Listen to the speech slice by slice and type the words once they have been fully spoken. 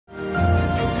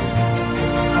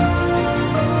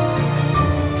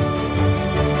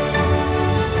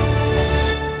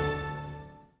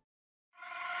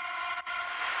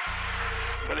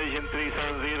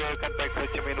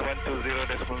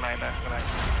0.9.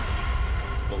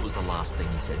 What was the last thing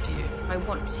he said to you? I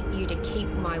want you to keep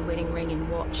my wedding ring and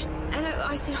watch. And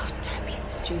I said, oh, don't be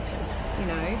stupid, you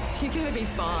know, you're going to be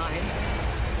fine.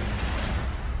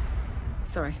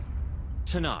 Sorry.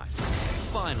 Tonight,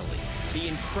 finally, the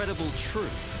incredible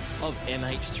truth of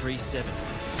MH370.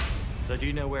 So do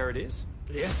you know where it is?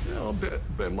 Yeah, I'll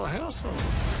bet my house on it.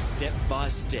 Step by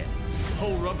step. The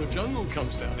whole rubber jungle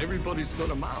comes down. Everybody's got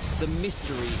a mask. The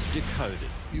mystery decoded.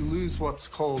 You lose what's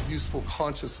called useful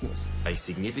consciousness. A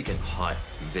significant height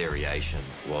variation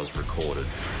was recorded.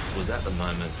 Was that the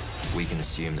moment we can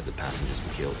assume that the passengers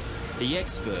were killed? The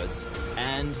experts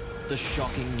and the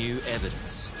shocking new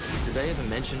evidence. Did they ever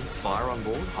mention fire on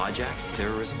board, hijack,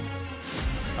 terrorism?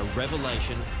 A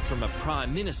revelation from a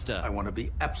Prime Minister. I want to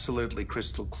be absolutely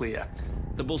crystal clear.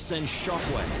 That will send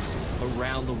shockwaves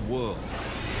around the world.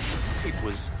 It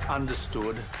was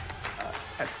understood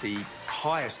at the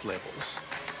highest levels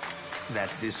that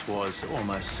this was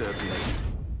almost certainly.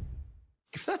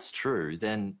 If that's true,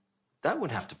 then that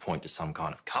would have to point to some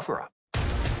kind of cover-up.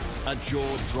 A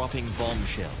jaw-dropping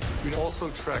bombshell. We also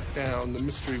tracked down the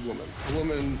mystery woman, a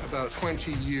woman about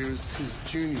 20 years his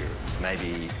junior.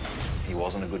 Maybe he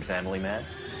wasn't a good family man?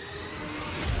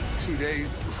 2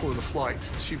 days before the flight,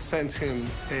 she sent him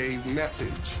a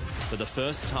message. For the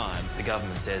first time, the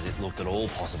government says it looked at all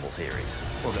possible theories.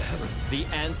 Well, they haven't. The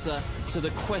answer to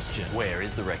the question, where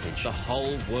is the wreckage? The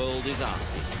whole world is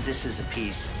asking. This is a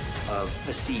piece of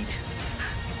the seat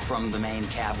from the main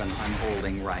cabin I'm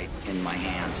holding right in my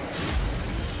hands.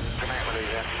 Tonight,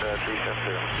 Malaysia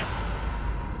 370.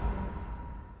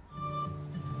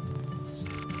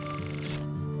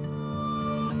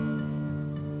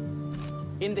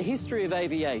 In the history of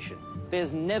aviation,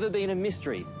 there's never been a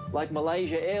mystery like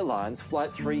Malaysia Airlines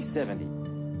Flight 370.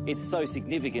 It's so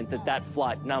significant that that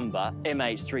flight number,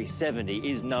 MH370,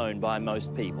 is known by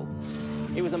most people.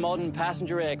 It was a modern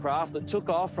passenger aircraft that took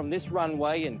off from this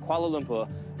runway in Kuala Lumpur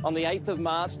on the 8th of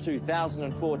March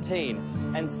 2014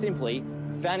 and simply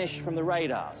vanished from the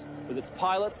radars with its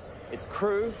pilots, its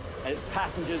crew and its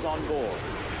passengers on board.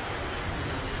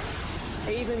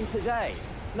 Even today,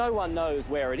 no one knows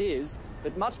where it is,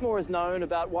 but much more is known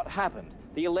about what happened,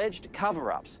 the alleged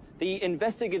cover-ups, the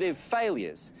investigative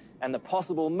failures, and the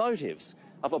possible motives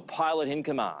of a pilot in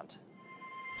command.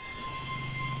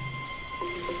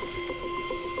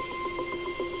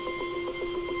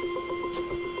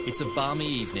 It's a balmy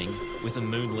evening with a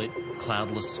moonlit,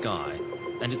 cloudless sky,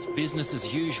 and it's business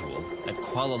as usual at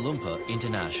Kuala Lumpur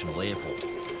International Airport.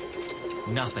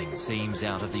 Nothing seems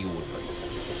out of the ordinary.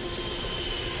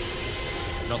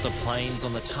 Not the planes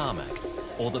on the tarmac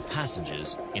or the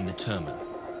passengers in the terminal.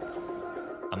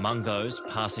 Among those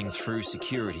passing through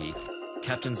security,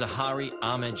 Captain Zahari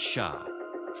Ahmed Shah,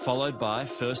 followed by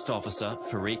First Officer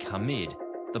Farik Hamid,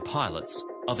 the pilots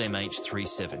of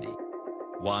MH370.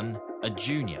 One a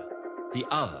junior, the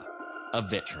other a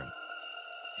veteran.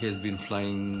 He has been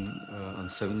flying on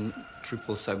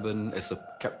 777 as a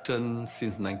captain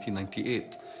since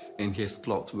 1998, and he has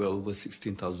clocked well over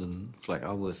 16,000 flight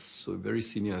hours, so a very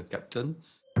senior captain.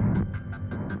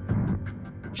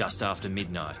 Just after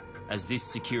midnight, as this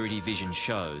security vision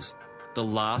shows, the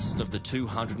last of the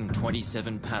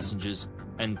 227 passengers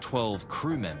and 12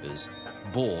 crew members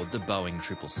board the Boeing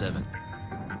 777.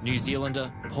 New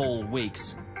Zealander Paul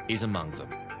Weeks is among them.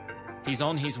 He's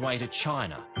on his way to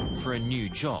China for a new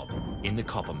job in the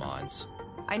copper mines.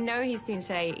 I know he sent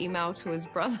an email to his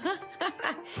brother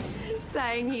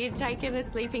saying he had taken a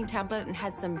sleeping tablet and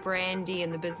had some brandy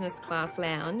in the business class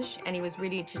lounge, and he was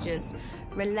ready to just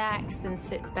relax and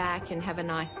sit back and have a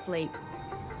nice sleep.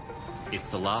 It's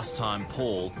the last time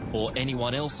Paul or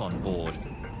anyone else on board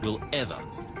will ever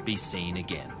be seen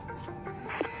again.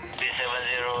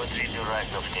 370, 3 to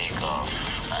right of takeoff.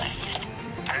 Nice.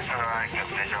 3 to right,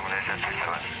 Malaysia, Malaysia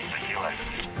 37. Thank you.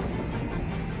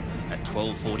 At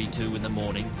 12:42 in the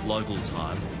morning, local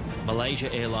time, Malaysia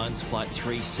Airlines Flight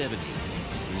 370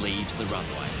 leaves the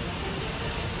runway.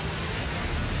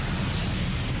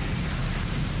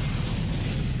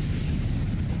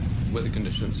 Weather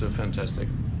conditions are fantastic.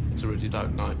 It's already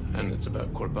dark night, and it's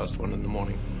about 1:15 in the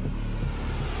morning.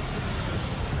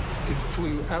 It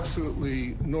flew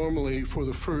absolutely normally for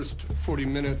the first 40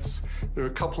 minutes. There are a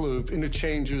couple of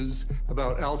interchanges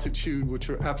about altitude, which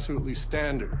are absolutely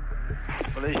standard.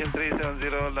 Malaysian 370,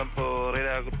 Lumpur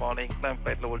radar, good morning. Climb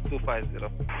flight level 250.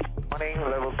 Morning,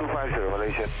 level 250,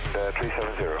 Malaysian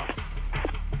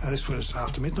 370. This was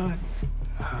after midnight.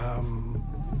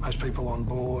 Most people on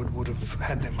board would have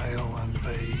had their meal and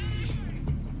be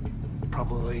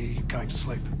probably going to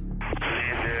sleep.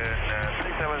 Malaysian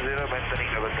 370,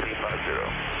 maintaining level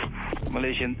 350.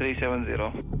 Malaysian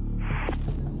 370.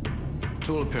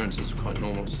 To all appearances, quite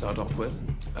normal to start off with,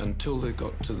 until they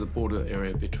got to the border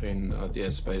area between the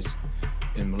airspace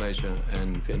in Malaysia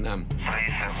and Vietnam.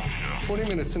 40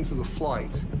 minutes into the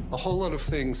flight, a whole lot of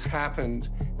things happened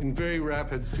in very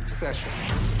rapid succession.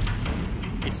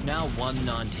 It's now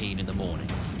 1:19 in the morning.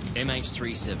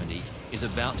 MH370 is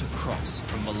about to cross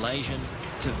from Malaysian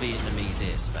to Vietnamese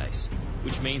airspace,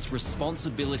 which means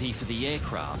responsibility for the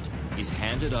aircraft is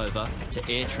handed over to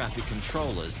air traffic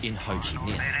controllers in Ho Chi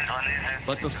Minh.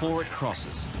 But before it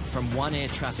crosses from one air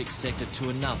traffic sector to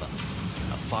another,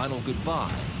 a final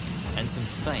goodbye and some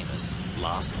famous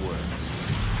last words.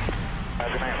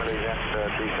 Good night, Malaysia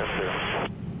 370.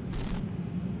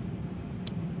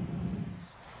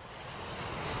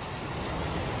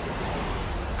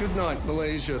 Good night,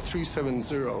 Malaysia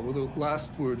 370 were the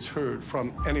last words heard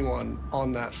from anyone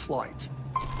on that flight.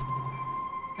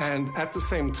 And at the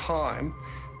same time,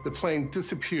 the plane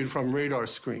disappeared from radar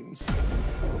screens.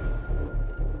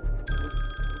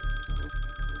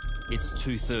 It's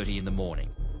 2:30 in the morning,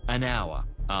 an hour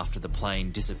after the plane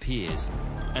disappears,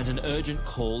 and an urgent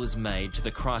call is made to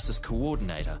the crisis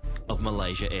coordinator of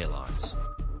Malaysia Airlines.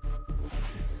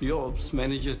 The ops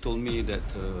manager told me that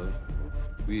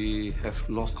we have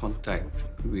lost contact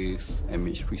with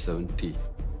MH370.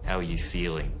 How are you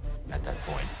feeling at that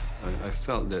point? I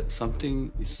felt that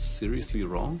something is seriously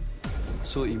wrong,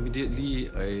 so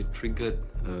immediately I triggered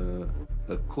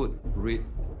a code red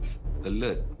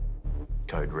alert.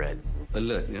 Code red.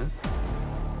 Alert, yeah?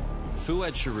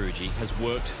 Fuad Sharuji has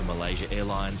worked for Malaysia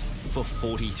Airlines for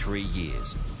 43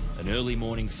 years. An early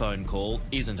morning phone call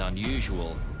isn't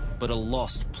unusual, but a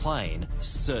lost plane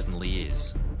certainly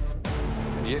is.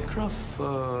 The aircraft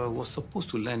was supposed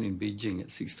to land in Beijing at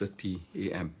 6:30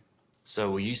 a.m.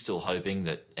 So were you still hoping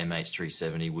that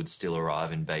MH370 would still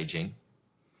arrive in Beijing?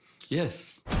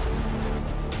 Yes.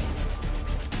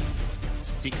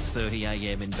 6:30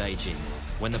 a.m. in Beijing,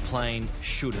 when the plane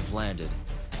should have landed.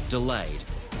 Delayed,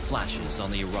 flashes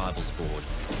on the arrivals board.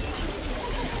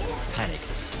 Panic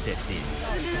sets in.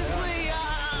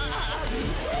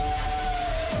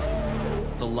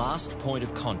 The last point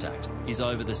of contact is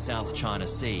over the South China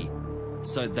Sea,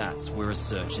 so that's where a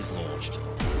search is launched.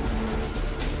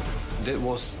 That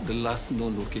was the last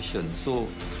known location, so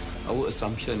our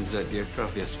assumption is that the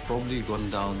aircraft has probably gone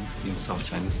down in South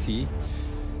China Sea,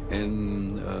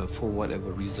 and for whatever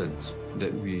reasons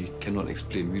that we cannot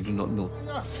explain, we do not know.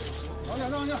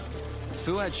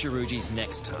 Fuad Sharuji's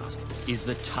next task is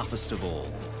the toughest of all,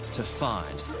 to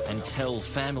find and tell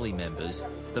family members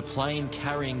the plane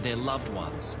carrying their loved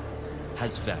ones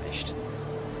has vanished.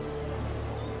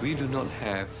 We do not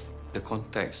have the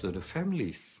contacts of the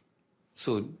families.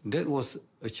 So that was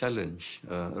a challenge,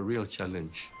 a real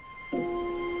challenge.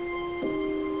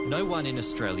 No one in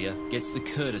Australia gets the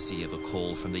courtesy of a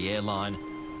call from the airline.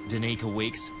 Danica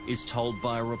Weeks is told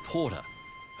by a reporter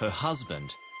her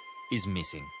husband is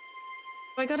missing.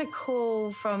 I got a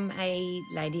call from a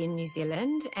lady in New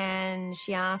Zealand and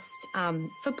she asked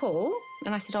for Paul.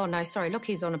 And I said, oh, no, sorry, look,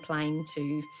 he's on a plane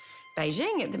to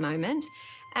Beijing at the moment.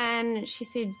 And she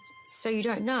said, so you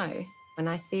don't know? And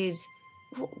I said,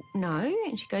 well, no.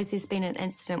 And she goes, there's been an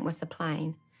incident with the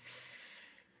plane.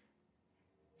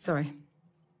 Sorry.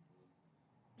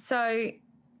 So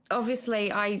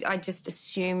obviously I just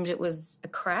assumed it was a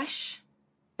crash.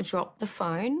 I dropped the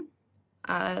phone.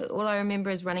 All I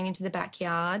remember is running into the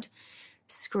backyard,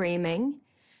 screaming.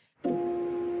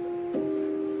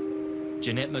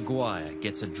 Jeanette Maguire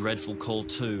gets a dreadful call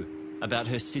too about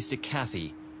her sister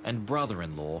Kathy and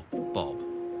brother-in-law Bob.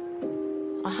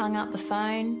 I hung up the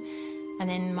phone and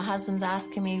then my husband's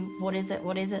asking me, what is it?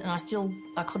 And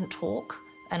I couldn't talk.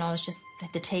 And I was just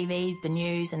at the TV, the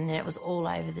news, and then it was all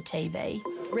over the TV.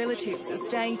 Relatives are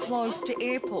staying close to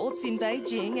airports in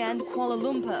Beijing and Kuala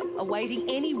Lumpur, awaiting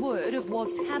any word of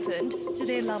what's happened to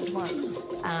their loved ones.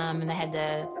 And they had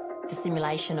the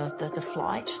simulation of the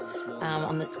flight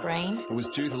on the screen. It was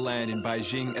due to land in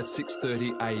Beijing at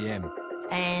 6:30 a.m.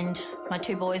 And my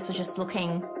two boys were just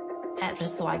looking at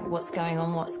us like, what's going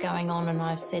on? And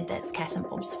I've said, that's Cat and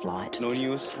Bob's flight. No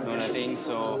news, no nothing,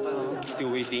 so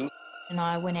still waiting. And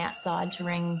I went outside to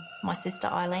ring my sister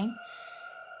Eileen.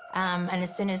 And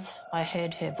as soon as I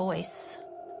heard her voice,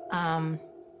 I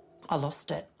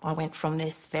lost it. I went from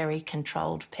this very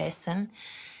controlled person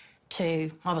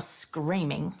to, I was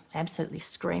screaming, absolutely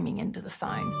screaming into the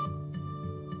phone.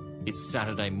 It's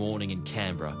Saturday morning in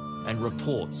Canberra, and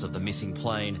reports of the missing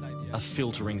plane are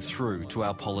filtering through to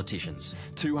our politicians.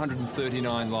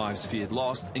 239 lives feared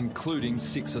lost, including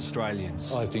 6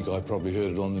 Australians. I think I probably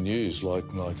heard it on the news like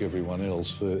everyone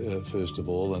else, first of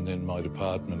all, and then my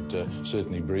department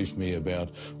certainly briefed me about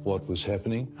what was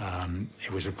happening.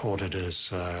 It was reported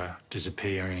as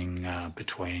disappearing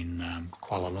between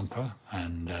Kuala Lumpur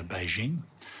and Beijing.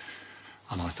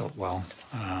 And I thought, well,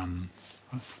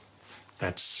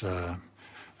 that's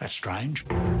strange.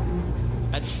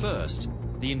 At first,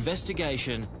 the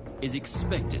investigation is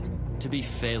expected to be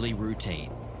fairly routine.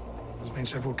 There's been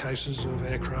several cases of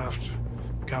aircraft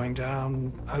going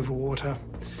down over water.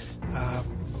 The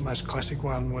most classic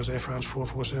one was Air France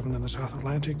 447 in the South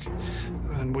Atlantic.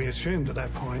 And we assumed at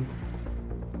that point,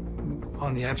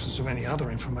 on the absence of any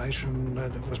other information,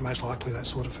 that it was most likely that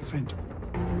sort of event.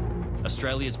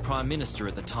 Australia's Prime Minister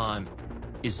at the time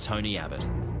is Tony Abbott.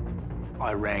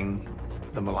 I rang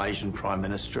the Malaysian Prime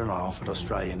Minister and I offered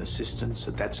Australian assistance.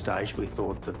 At that stage, we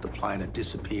thought that the plane had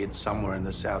disappeared somewhere in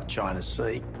the South China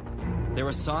Sea. There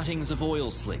are sightings of oil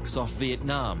slicks off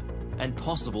Vietnam and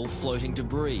possible floating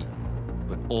debris,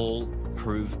 but all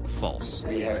prove false.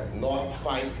 We have not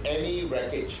found any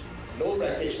wreckage, no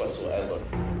wreckage whatsoever.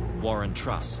 Warren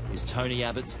Truss is Tony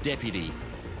Abbott's deputy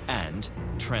and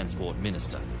Transport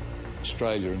Minister.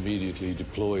 Australia immediately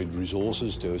deployed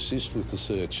resources to assist with the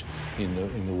search in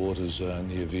the waters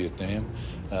near Vietnam,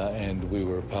 and we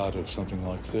were a part of something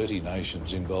like 30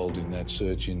 nations involved in that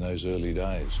search in those early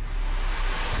days.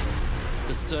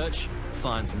 The search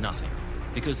finds nothing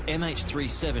because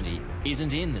MH370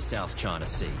 isn't in the South China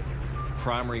Sea.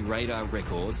 Primary radar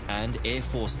records and Air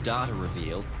Force data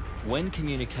reveal when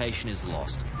communication is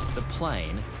lost, the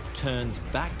plane turns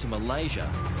back to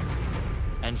Malaysia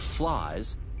and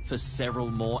flies for several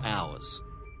more hours.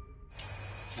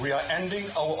 We are ending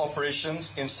our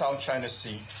operations in South China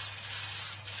Sea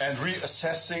and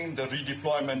reassessing the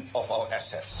redeployment of our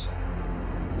assets.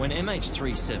 When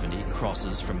MH370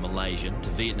 crosses from Malaysian to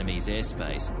Vietnamese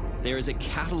airspace, there is a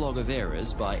catalogue of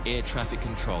errors by air traffic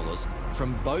controllers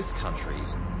from both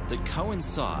countries that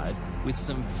coincide with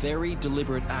some very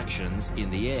deliberate actions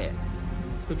in the air.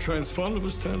 The transponder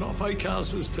was turned off,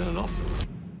 ACARS was turned off.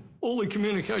 All the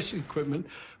communication equipment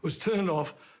was turned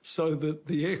off so that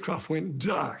the aircraft went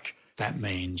dark. That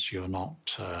means you're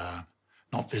not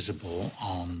visible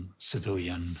on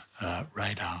civilian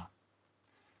radar.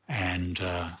 And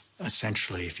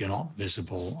essentially, if you're not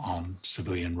visible on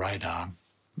civilian radar,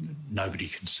 nobody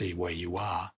can see where you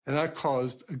are. And that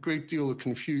caused a great deal of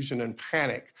confusion and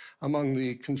panic among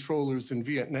the controllers in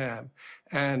Vietnam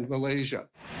and Malaysia.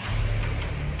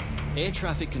 Air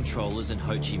traffic controllers in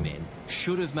Ho Chi Minh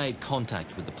should have made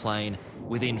contact with the plane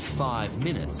within 5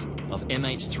 minutes of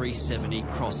MH370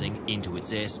 crossing into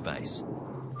its airspace.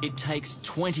 It takes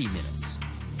 20 minutes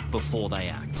before they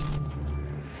act.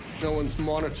 No one's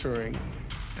monitoring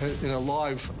in a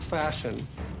live fashion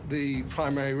the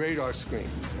primary radar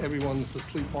screens. Everyone's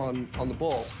asleep on the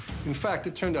ball. In fact,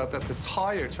 it turned out that the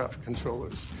Thai air traffic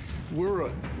controllers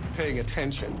were paying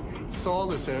attention, saw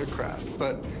this aircraft,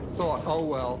 but thought, oh,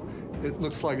 well, it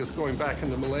looks like it's going back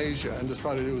into Malaysia, and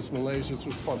decided it was Malaysia's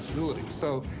responsibility.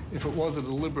 So if it was a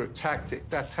deliberate tactic,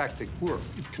 that tactic worked.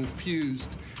 It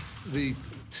confused the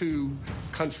two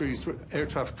countries' air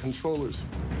traffic controllers.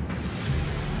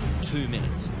 2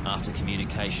 minutes after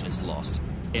communication is lost,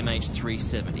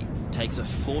 MH370 takes a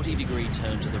 40-degree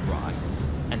turn to the right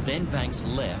and then banks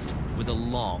left with a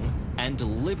long and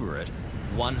deliberate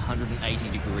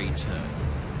 180-degree turn,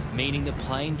 meaning the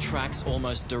plane tracks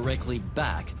almost directly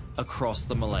back across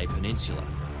the Malay Peninsula.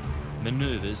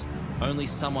 Manoeuvres only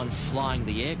someone flying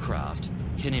the aircraft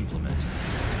can implement.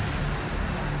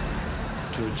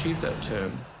 To achieve that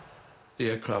turn, the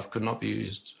aircraft could not be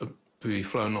used to be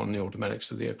flown on the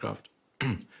automatics of the aircraft.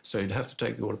 So you'd have to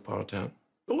take the autopilot out.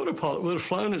 The autopilot would have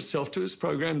flown itself to its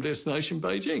programmed destination,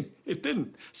 Beijing. It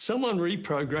didn't. Someone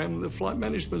reprogrammed the flight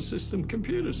management system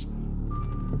computers.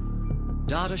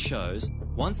 Data shows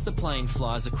once the plane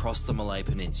flies across the Malay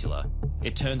Peninsula,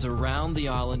 it turns around the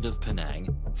island of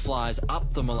Penang, flies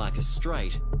up the Malacca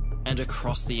Strait and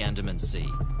across the Andaman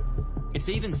Sea. It's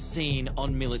even seen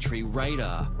on military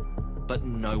radar, but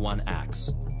no one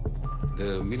acts.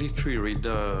 The military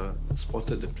radar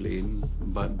spotted the plane,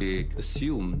 but they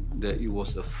assumed that it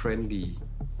was a friendly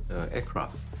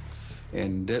aircraft.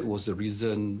 And that was the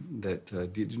reason that they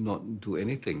did not do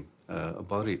anything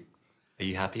about it. Are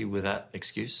you happy with that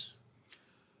excuse?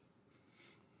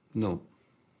 No.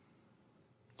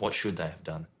 What should they have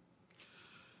done?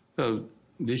 Well,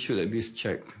 they should at least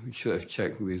check. We should have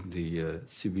checked with the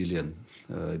civilian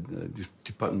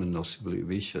Department of Civil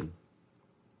Aviation.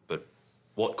 But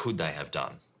what could they have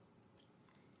done?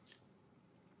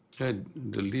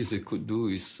 The least they could do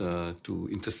is to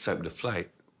intercept the flight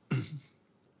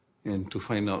and to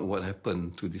find out what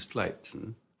happened to this flight.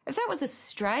 If that was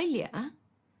Australia,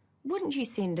 wouldn't you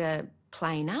send a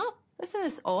plane up? Isn't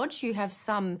this odd? You have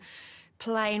some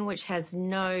plane which has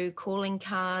no calling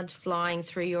card flying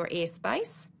through your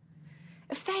airspace.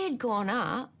 If they had gone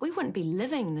up, we wouldn't be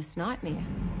living this nightmare.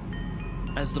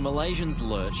 As the Malaysians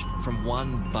lurch from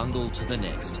one bungle to the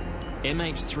next,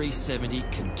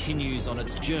 MH370 continues on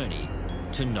its journey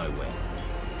to nowhere.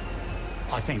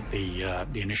 I think the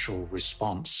initial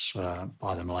response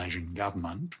by the Malaysian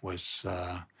government was,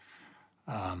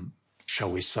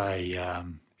 shall we say,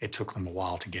 it took them a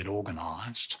while to get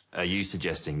organised. Are you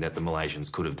suggesting that the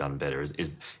Malaysians could have done better?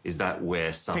 Is that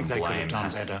where some blame I think they could have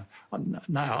done better.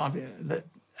 No,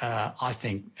 I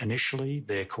think initially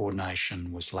their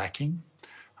coordination was lacking,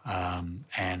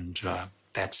 and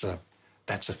that's a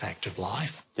fact of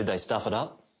life. Did they stuff it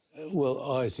up?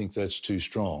 Well, I think that's too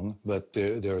strong, but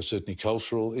there are certainly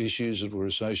cultural issues that were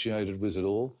associated with it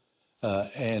all,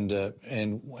 and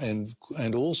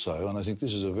also, and I think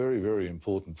this is a very, very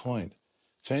important point,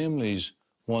 families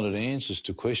wanted answers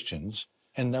to questions,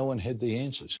 and no one had the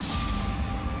answers.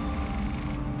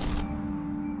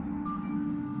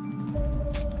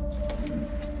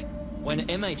 When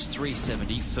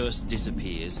MH370 first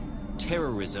disappears,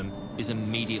 terrorism is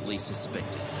immediately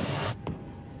suspected.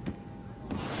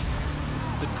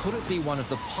 But could it be one of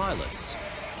the pilots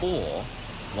or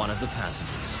one of the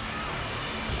passengers?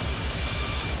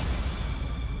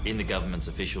 In the government's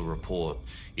official report,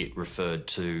 it referred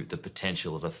to the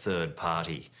potential of a third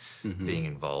party being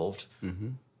involved.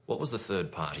 What was the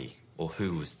third party, or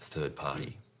who was the third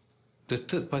party? The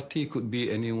third party could be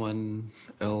anyone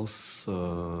else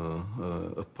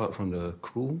apart from the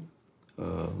crew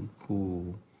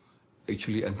who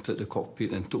actually entered the cockpit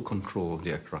and took control of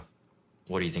the aircraft.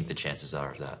 What do you think the chances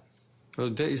are of that? Well,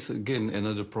 there is, again,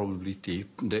 another probability.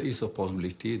 There is a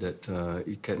possibility that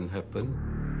it can happen.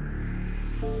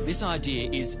 This idea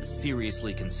is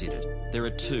seriously considered. There are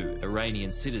 2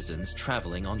 Iranian citizens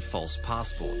travelling on false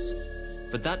passports.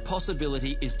 But that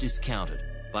possibility is discounted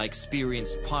by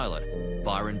experienced pilot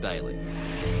Byron Bailey.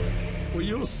 Well,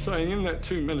 you're saying in that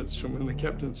 2 minutes from when the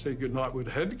captain said goodnight, we'd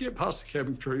had to get past the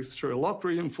cabin crew, through a locked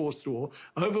reinforced door,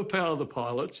 overpower the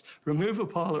pilots, remove a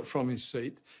pilot from his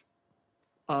seat,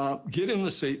 get in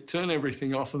the seat, turn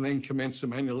everything off, and then commence a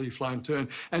manually flown turn.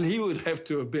 And he would have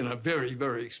to have been a very,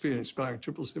 very experienced Boeing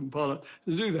 777 pilot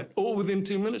to do that, all within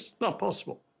 2 minutes. Not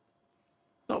possible.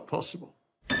 Not possible.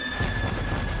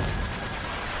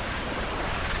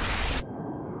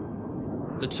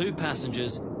 The 2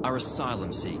 passengers are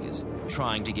asylum seekers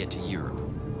trying to get to Europe.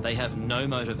 They have no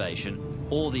motivation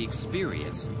or the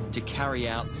experience to carry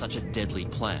out such a deadly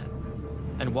plan.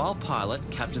 And while pilot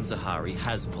Captain Zahari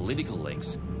has political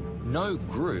links, no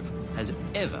group has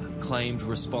ever claimed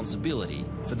responsibility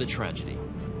for the tragedy.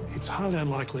 It's highly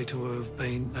unlikely to have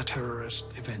been a terrorist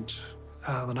event.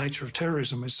 The nature of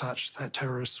terrorism is such that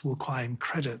terrorists will claim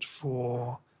credit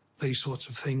for these sorts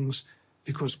of things,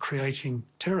 because creating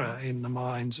terror in the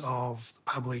minds of the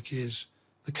public is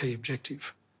the key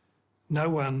objective. No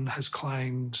one has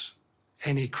claimed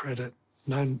any credit,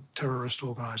 no terrorist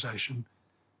organisation.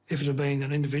 If it had been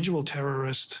an individual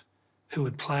terrorist who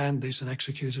had planned this and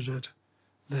executed it,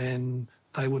 then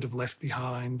they would have left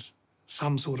behind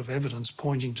some sort of evidence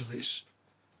pointing to this.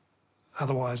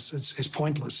 Otherwise, it's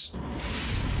pointless.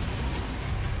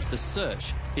 The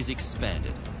search is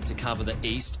expanded to cover the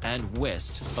east and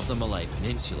west of the Malay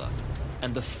Peninsula,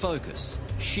 and the focus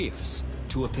shifts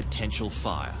to a potential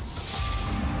fire.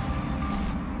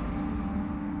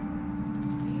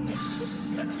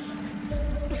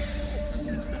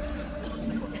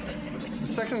 The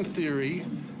second theory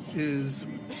is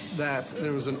that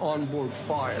there was an onboard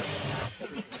fire.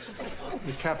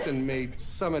 The captain made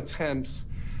some attempts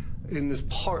in this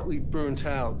partly burnt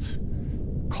out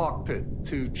cockpit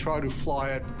to try to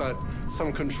fly it, but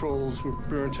some controls were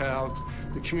burnt out,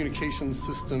 the communication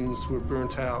systems were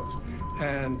burnt out,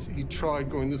 and he tried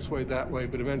going this way, that way,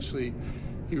 but eventually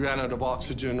he ran out of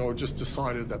oxygen or just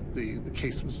decided that the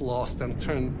case was lost and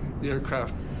turned the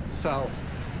aircraft south,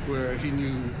 where he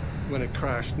knew when it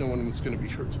crashed no one was going to be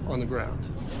hurt on the ground.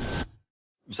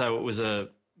 So it was a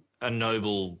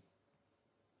noble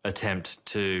attempt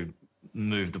to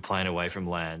move the plane away from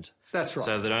land. That's right.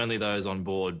 So that only those on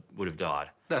board would have died.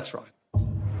 That's right.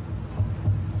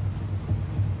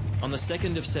 On the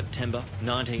 2nd of September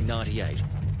 1998,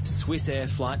 Swiss Air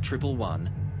Flight 111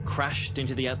 crashed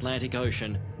into the Atlantic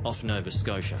Ocean off Nova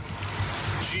Scotia.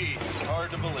 Gee, it's hard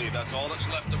to believe that's all that's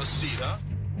left of a seat, huh?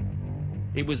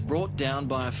 It was brought down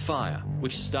by a fire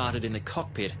which started in the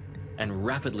cockpit and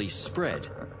rapidly spread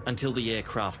until the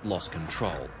aircraft lost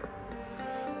control.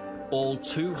 All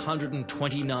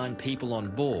 229 people on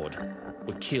board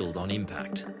were killed on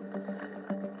impact.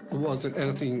 It wasn't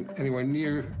anything anywhere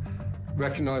near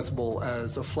recognizable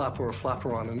as a flap or a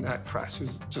flaperon in that crash. It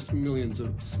was just millions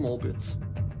of small bits.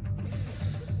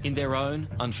 In their own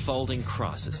unfolding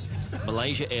crisis,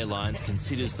 Malaysia Airlines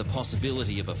considers the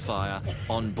possibility of a fire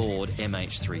on board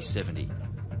MH370.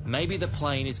 Maybe the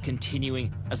plane is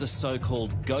continuing as a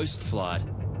so-called ghost flight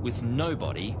with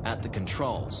nobody at the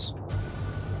controls.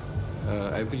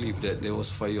 I believe that there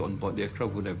was fire on board. The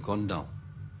aircraft would have gone down.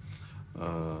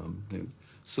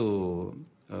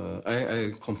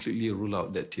 I completely rule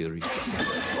out that theory.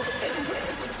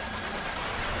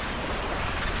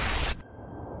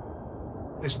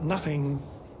 There's nothing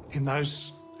in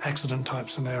those accident-type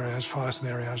scenarios, fire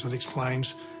scenarios, that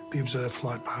explains the observed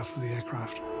flight path of the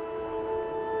aircraft.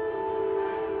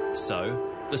 So,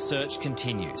 the search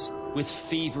continues with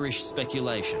feverish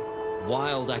speculation,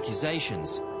 wild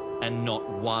accusations, and not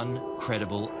one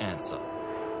credible answer.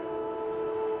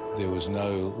 There was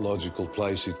no logical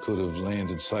place it could have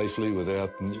landed safely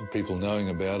without people knowing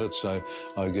about it, so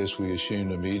I guess we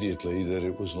assumed immediately that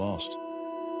it was lost.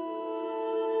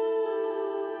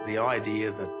 The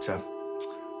idea that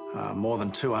more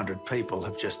than 200 people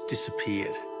have just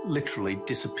disappeared, literally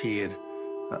disappeared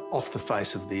off the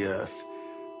face of the earth,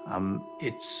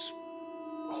 it's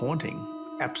haunting,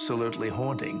 absolutely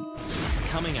haunting.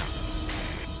 Coming up.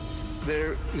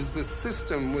 There is this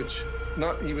system which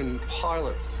not even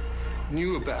pilots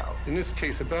knew about. In this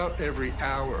case, about every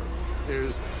hour,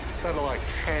 there's a satellite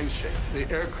handshake. The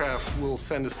aircraft will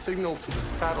send a signal to the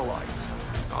satellite.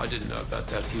 I didn't know about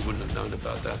that. He wouldn't have known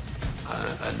about that.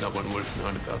 And no one would have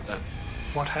known about that.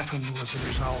 What happened was a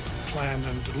result of planned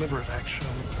and deliberate action.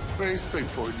 It's very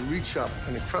straightforward. You reach up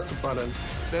and you press a button,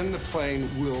 then the plane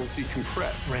will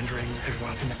decompress, rendering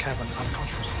everyone in the cabin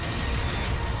unconscious.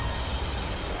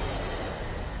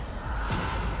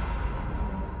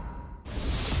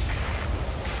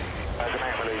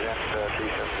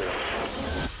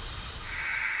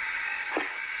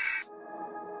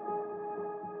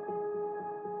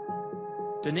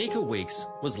 Danica Weeks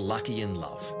was lucky in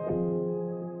love.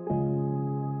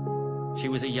 She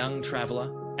was a young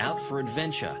traveller out for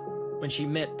adventure when she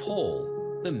met Paul,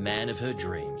 the man of her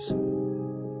dreams.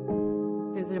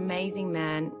 He was an amazing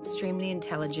man, extremely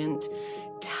intelligent,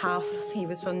 tough. He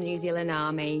was from the New Zealand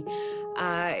Army.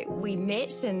 We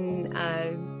met in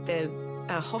the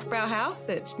Hofbrau house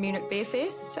at Munich Beer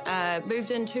Fest,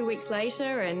 moved in 2 weeks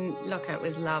later, and look, it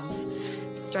was love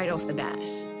straight off the bat.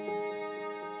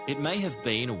 It may have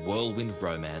been a whirlwind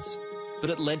romance,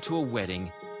 but it led to a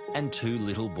wedding and 2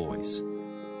 little boys.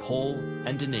 Paul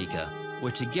and Danica were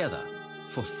together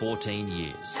for 14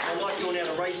 years. I'd like you all now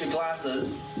to raise your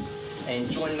glasses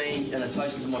and join me in a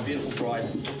toast to my beautiful bride,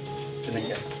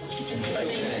 Danica.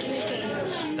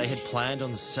 They had planned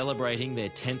on celebrating their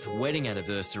 10th wedding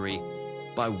anniversary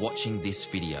by watching this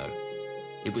video.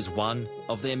 It was one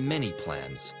of their many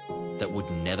plans that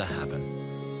would never happen.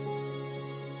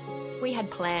 We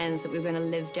had plans that we were going to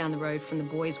live down the road from the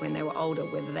boys when they were older,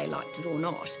 whether they liked it or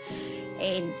not.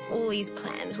 And all these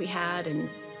plans we had, and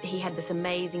he had this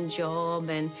amazing job,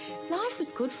 and life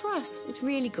was good for us. It was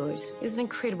really good. He was an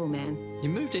incredible man. You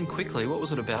moved in quickly. What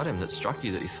was it about him that struck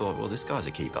you that you thought, well, this guy's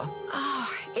a keeper?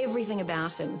 Oh, everything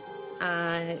about him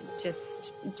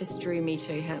just drew me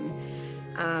to him.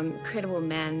 Incredible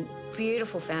man,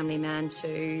 beautiful family man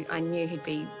too. I knew he'd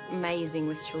be amazing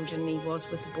with children, and he was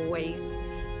with the boys.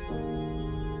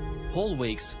 Paul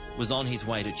Weeks was on his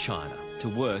way to China to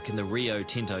work in the Rio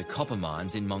Tinto copper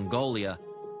mines in Mongolia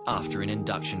after an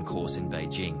induction course in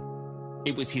Beijing.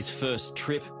 It was his first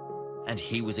trip, and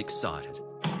he was excited.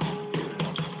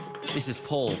 This is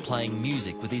Paul playing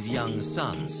music with his young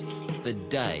sons the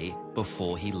day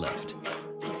before he left.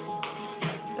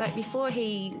 Like before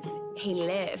he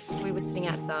left, we were sitting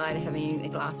outside having a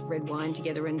glass of red wine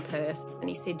together in Perth, and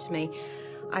he said to me,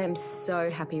 I am so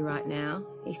happy right now.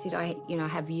 He said, I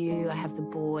have you, I have the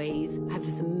boys, I have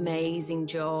this amazing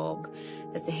job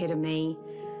that's ahead of me.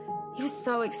 He was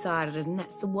so excited, and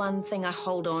that's the one thing I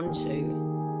hold on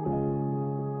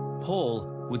to. Paul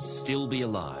would still be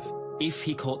alive if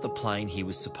he caught the plane he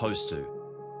was supposed to.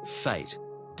 Fate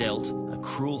dealt a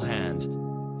cruel hand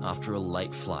after a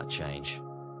late flight change.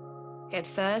 At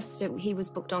first, he was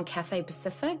booked on Cathay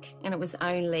Pacific, and it was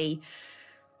only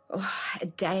a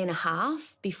day and a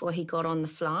half before he got on the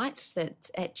flight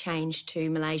that it changed to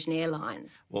Malaysian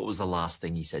Airlines. What was the last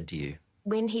thing he said to you?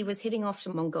 When he was heading off to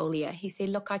Mongolia, he said,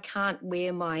 look, I can't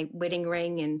wear my wedding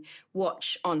ring and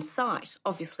watch on site.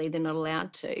 Obviously, they're not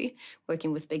allowed to,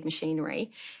 working with big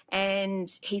machinery.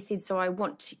 And he said, so I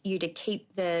want you to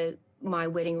keep my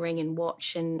wedding ring and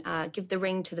watch and give the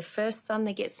ring to the first son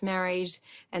that gets married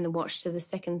and the watch to the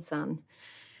second son.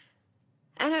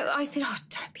 And I said, oh,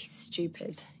 don't be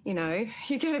stupid. You know,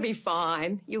 you're going to be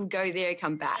fine. You'll go there,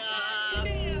 come back.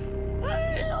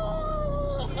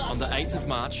 On the 8th of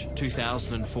March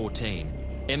 2014,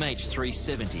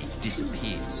 MH370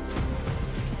 disappears.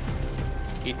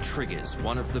 It triggers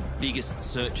one of the biggest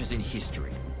searches in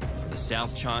history, from the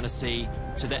South China Sea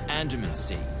to the Andaman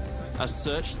Sea, a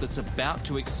search that's about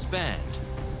to expand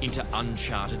into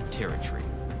uncharted territory,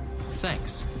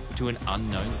 thanks to an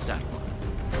unknown satellite.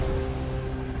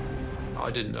 I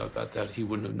didn't know about that. He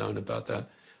wouldn't have known about that,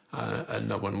 and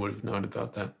no one would have known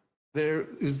about that. There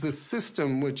is this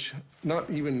system which not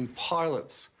even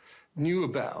pilots knew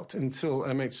about until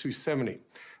MH370,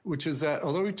 which is that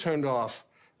although he turned off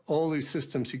all these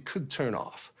systems he could turn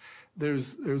off,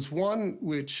 there's one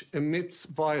which emits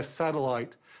via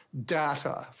satellite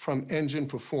data from engine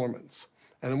performance.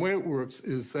 And the way it works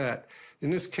is that, in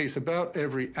this case, about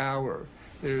every hour,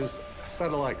 there's a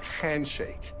satellite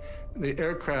handshake. The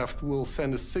aircraft will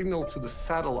send a signal to the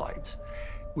satellite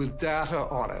with data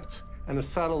on it, and the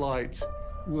satellite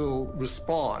will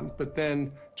respond, but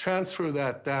then transfer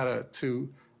that data to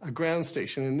a ground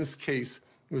station. In this case,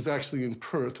 it was actually in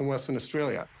Perth in Western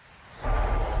Australia.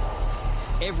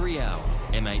 Every hour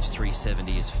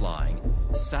MH370 is flying,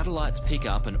 satellites pick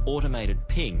up an automated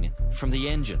ping from the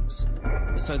engines.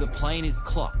 So the plane is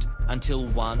clocked until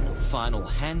one final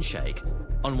handshake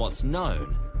on what's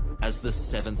known as the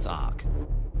 7th arc.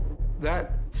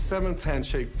 That 7th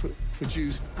handshake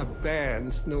produced a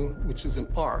band, which is an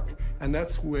arc, and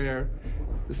that's where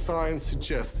the science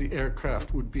suggests the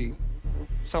aircraft would be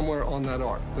somewhere on that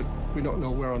arc, but we don't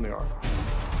know where on the arc.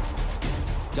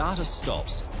 Data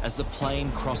stops as the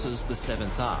plane crosses the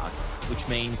 7th arc, which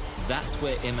means that's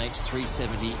where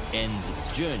MH370 ends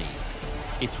its journey.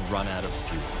 It's run out of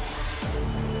fuel.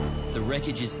 The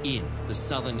wreckage is in the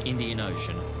southern Indian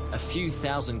Ocean, a few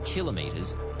thousand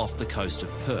kilometres off the coast of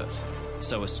Perth,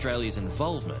 so Australia's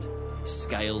involvement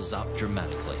scales up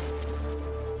dramatically.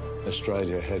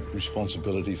 Australia had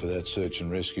responsibility for that search and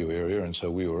rescue area, and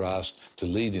so we were asked to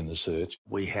lead in the search.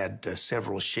 We had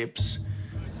several ships,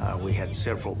 we had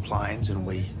several planes, and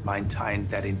we maintained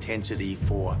that intensity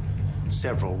for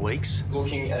several weeks.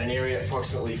 Looking at an area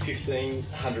approximately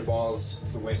 1,500 miles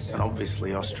to the west. And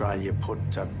obviously Australia put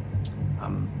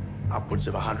upwards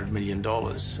of $100 million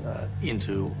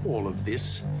into all of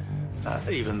this,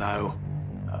 even though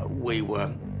we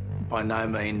were by no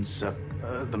means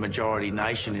the majority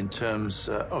nation in terms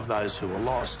of those who were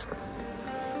lost.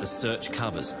 The search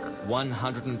covers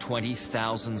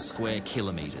 120,000 square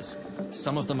kilometres,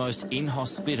 some of the most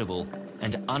inhospitable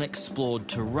and unexplored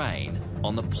terrain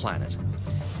on the planet.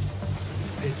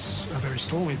 It's a very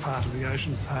stormy part of the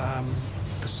ocean.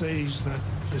 The seas that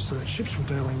the search ships were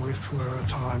dealing with were at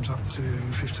times up to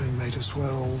 15-metre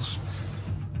swells.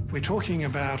 We're talking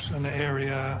about an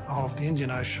area of the Indian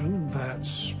Ocean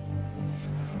that's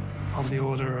of the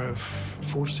order of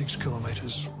 4 to 6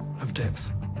 kilometres of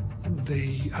depth.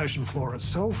 The ocean floor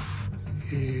itself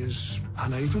is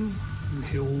uneven,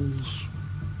 hills,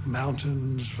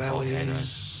 mountains,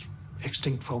 valleys,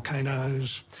 extinct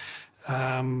volcanoes,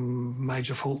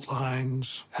 major fault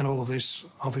lines, and all of this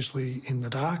obviously in the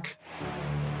dark.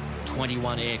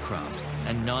 21 aircraft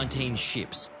and 19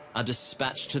 ships are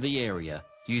dispatched to the area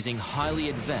using highly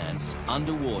advanced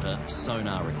underwater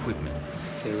sonar equipment.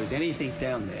 If there is anything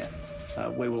down there,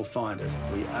 we will find it.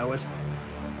 We owe it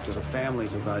to the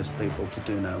families of those people to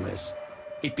do no less.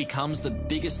 It becomes the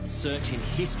biggest search in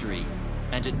history,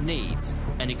 and it needs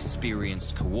an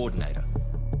experienced coordinator.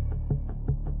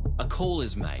 A call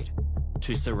is made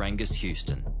to Sir Angus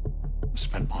Houston. I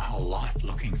spent my whole life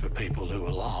looking for people who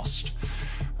were lost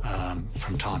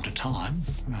from time to time,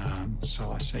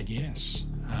 so I said yes.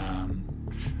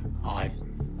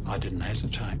 I didn't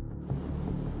hesitate.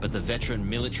 But the veteran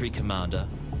military commander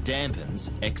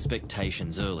dampens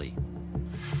expectations early.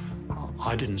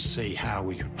 I didn't see how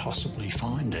we could possibly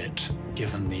find it,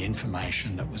 given the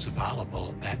information that was available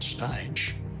at that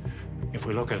stage. If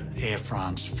we look at Air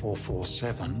France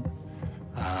 447,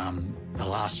 the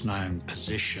last known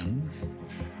position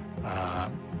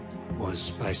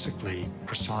was basically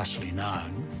precisely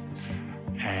known,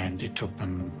 and it took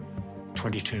them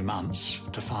 22 months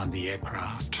to find the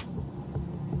aircraft.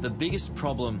 The biggest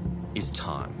problem is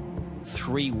time.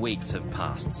 3 weeks have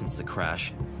passed since the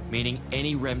crash, meaning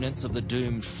any remnants of the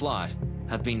doomed flight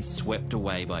have been swept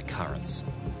away by currents.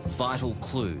 Vital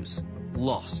clues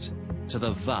lost to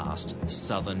the vast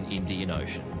southern Indian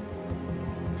Ocean.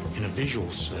 In a visual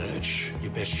search,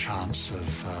 your best chance of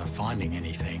finding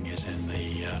anything is in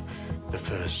the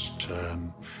first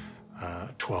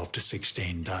 12 to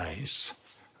 16 days,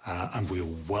 and we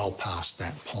were well past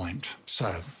that point.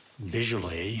 So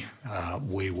visually,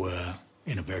 we were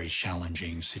in a very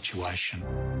challenging situation.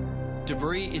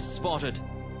 Debris is spotted,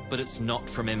 but it's not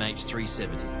from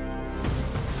MH370.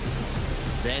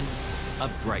 Then, a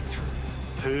breakthrough.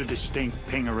 2 distinct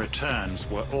pinger returns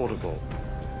were audible.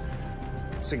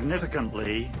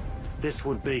 Significantly, this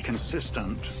would be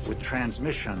consistent with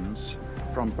transmissions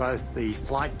from both the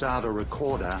flight data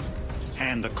recorder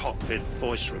and the cockpit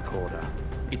voice recorder.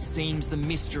 It seems the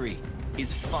mystery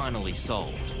is finally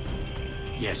solved.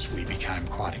 Yes, we became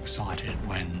quite excited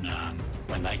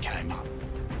when they came up,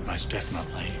 most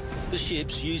definitely. The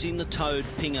ship's using the towed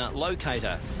pinger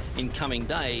locator. In coming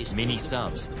days,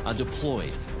 Mini-subs are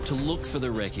deployed to look for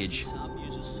the wreckage,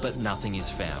 but nothing is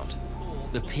found.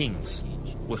 The pings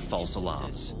were false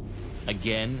alarms.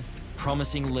 Again,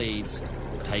 promising leads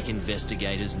take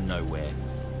investigators nowhere.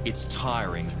 It's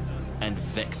tiring and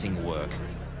vexing work.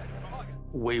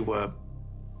 We were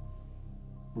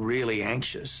really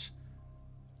anxious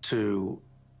to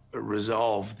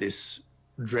resolve this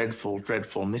dreadful,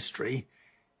 dreadful mystery,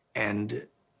 and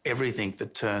everything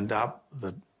that turned up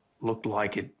that looked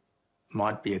like it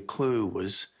might be a clue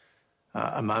was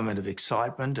a moment of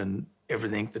excitement, and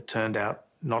everything that turned out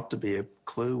not to be a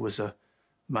clue was a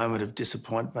moment of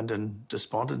disappointment and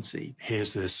despondency.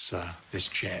 Here's this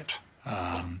jet,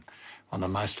 one of the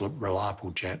most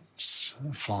reliable jets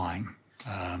flying,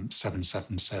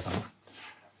 777.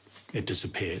 It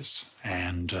disappears,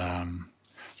 and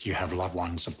you have loved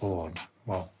ones aboard.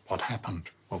 Well, what happened?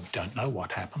 Well, we don't know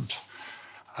what happened.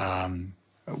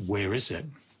 Where is it?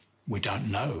 We don't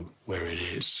know where it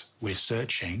is. We're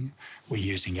searching. We're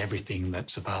using everything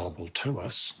that's available to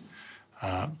us,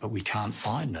 but we can't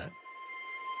find it.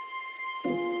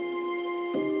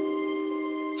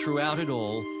 Throughout it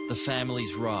all, the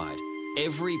families ride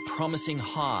every promising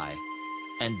high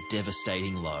and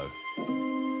devastating low.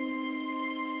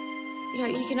 You know,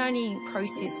 you can only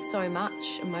process so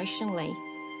much emotionally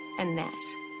in that.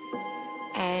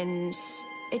 And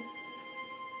it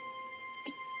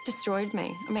destroyed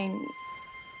me. I mean,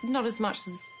 not as much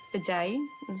as the day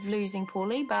of losing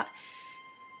Paulie, but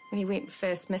when he went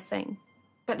first missing.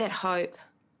 But that hope,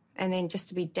 and then just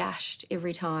to be dashed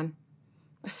every time,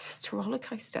 it was just a roller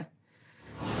coaster.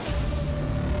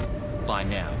 By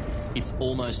now, it's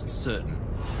almost certain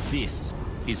this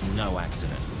is no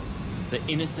accident. The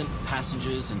innocent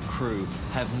passengers and crew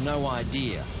have no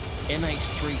idea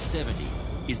MH370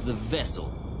 is the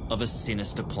vessel of a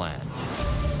sinister plan.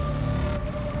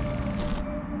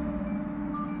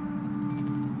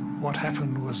 What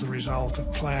happened was the result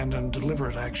of planned and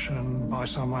deliberate action by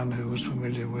someone who was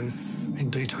familiar with, in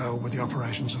detail, with the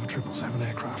operations of a 777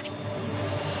 aircraft.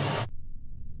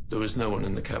 There was no one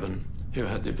in the cabin who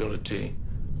had the ability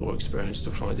or experience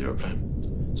to fly the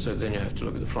aeroplane. So then you have to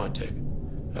look at the flight deck,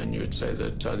 and you would say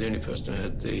that the only person who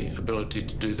had the ability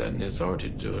to do that and the authority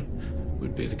to do it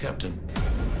would be the captain.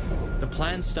 The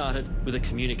plan started with a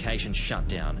communication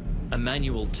shutdown, a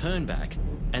manual turnback,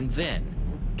 and then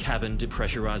cabin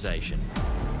depressurization.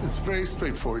 It's very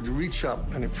straightforward. You reach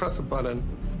up and you press a button,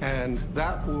 and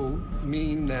that will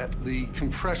mean that the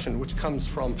compression, which comes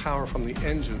from power from the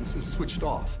engines, is switched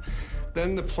off.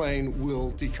 Then the plane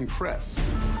will decompress.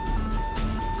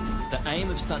 The aim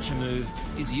of such a move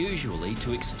is usually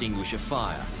to extinguish a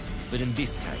fire, but in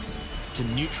this case, to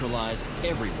neutralize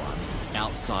everyone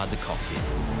outside the cockpit.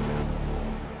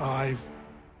 I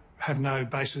have no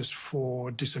basis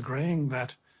for disagreeing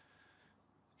that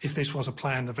if this was a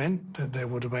planned event, that there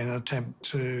would have been an attempt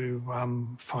to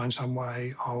find some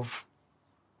way of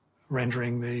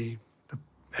rendering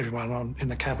everyone in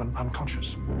the cabin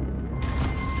unconscious.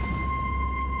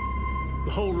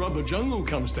 The whole rubber jungle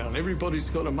comes down. Everybody's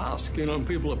got a mask, you know, and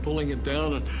people are pulling it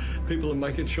down, and people are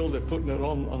making sure they're putting it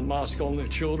on, a mask on their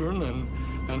children,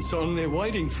 and so on. They're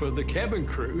waiting for the cabin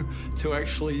crew to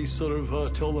actually sort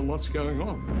of tell them what's going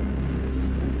on.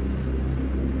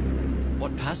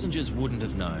 What passengers wouldn't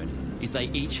have known is they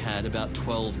each had about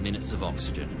 12 minutes of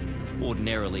oxygen,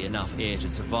 ordinarily enough air to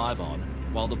survive on,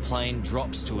 while the plane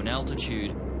drops to an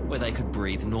altitude where they could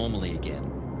breathe normally again.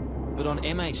 But on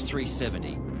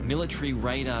MH370, military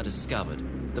radar discovered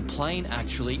the plane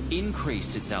actually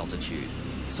increased its altitude,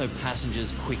 so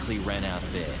passengers quickly ran out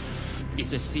of air.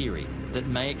 It's a theory that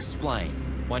may explain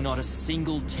why not a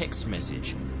single text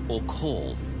message or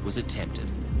call was attempted.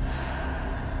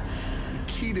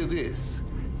 The key to this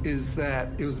is that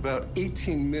it was about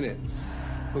 18 minutes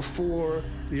before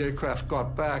the aircraft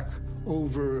got back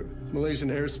over Malaysian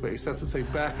airspace, that's to say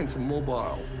back into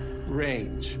mobile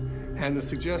range. And the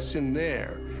suggestion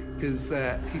there is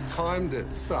that he timed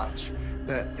it such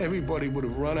that everybody would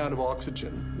have run out of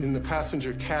oxygen in the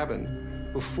passenger cabin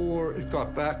before it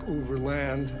got back over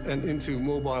land and into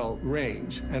mobile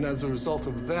range. And as a result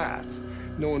of that,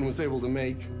 no one was able to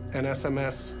make an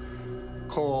SMS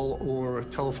call or a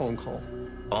telephone call.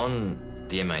 On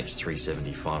the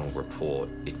MH370 final report,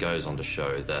 it goes on to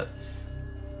show that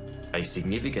a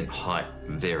significant height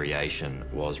variation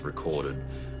was recorded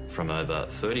from over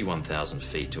 31,000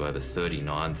 feet to over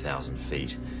 39,000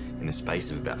 feet in the space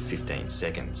of about 15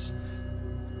 seconds.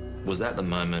 Was that the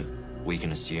moment we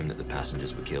can assume that the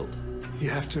passengers were killed? You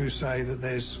have to say that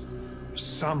there's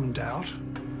some doubt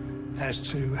as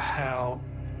to how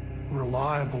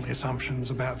reliable the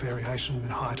assumptions about variation in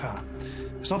height are.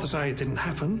 It's not to say it didn't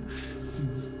happen,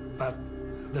 but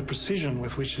the precision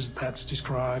with which that's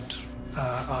described,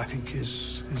 I think,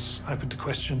 is open to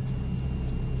question.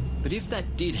 But if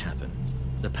that did happen,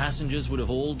 the passengers would have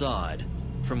all died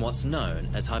from what's known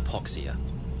as hypoxia.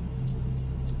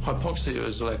 Hypoxia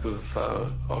is a lack of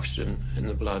oxygen in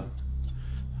the blood,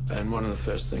 and one of the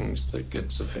first things that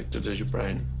gets affected is your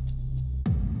brain.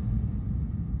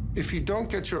 If you don't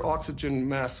get your oxygen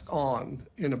mask on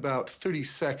in about 30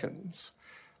 seconds,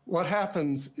 what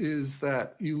happens is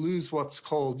that you lose what's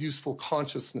called useful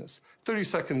consciousness, 30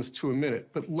 seconds to a minute,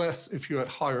 but less if you're at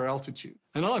higher altitude.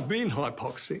 And I've been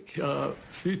hypoxic a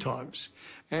few times,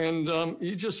 and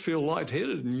you just feel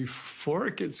lightheaded and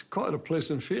euphoric. It's quite a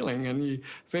pleasant feeling, and you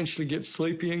eventually get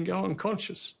sleepy and go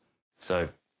unconscious. So,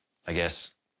 I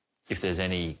guess, if there's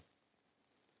any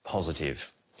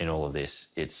positive in all of this,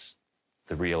 it's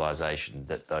the realisation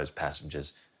that those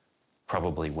passengers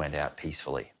probably went out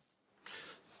peacefully.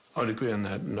 I'd agree on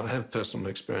that, and I have personal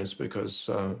experience because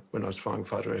when I was flying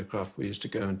fighter aircraft, we used to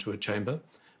go into a chamber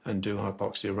and do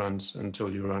hypoxia runs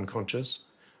until you were unconscious,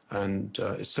 and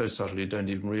it's so subtle you don't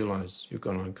even realise you've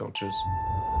gone unconscious.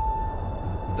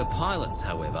 The pilots,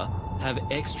 however, have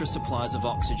extra supplies of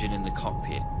oxygen in the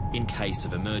cockpit in case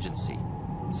of emergency,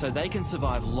 so they can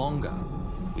survive longer,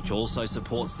 which also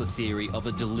supports the theory of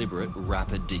a deliberate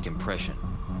rapid decompression.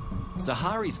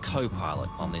 Zahari's co-pilot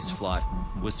on this flight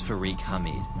was Farik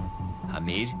Hamid.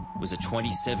 Hamid was a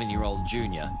 27-year-old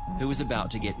junior who was about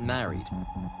to get married,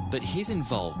 but his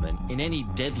involvement in any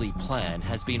deadly plan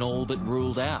has been all but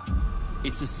ruled out.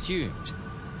 It's assumed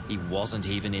he wasn't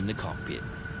even in the cockpit.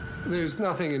 There's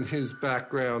nothing in his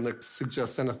background that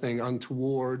suggests anything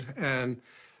untoward, and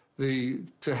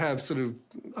to have sort of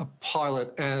a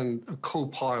pilot and a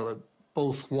co-pilot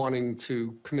both wanting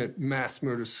to commit mass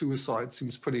murder-suicide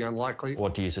seems pretty unlikely.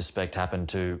 What do you suspect happened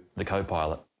to the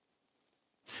co-pilot?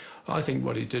 I think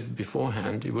what he did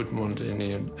beforehand, he wouldn't want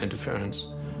any interference.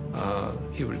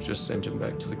 He would have just sent him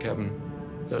back to the cabin.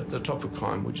 The top of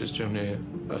climb, which is generally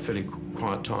a fairly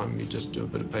quiet time, you just do a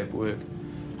bit of paperwork,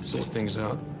 sort things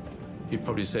out. He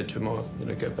probably said to him, oh,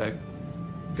 go back,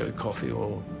 get a coffee,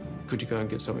 or could you go and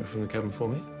get something from the cabin for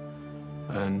me?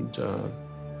 And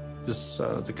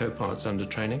the co-pilot's under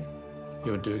training.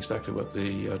 He would do exactly what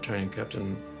the training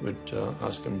captain would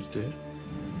ask him to do.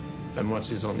 And once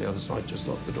he's on the other side, just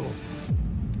lock the door.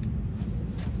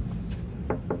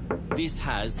 This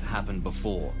has happened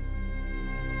before.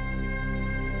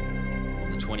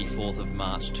 On the 24th of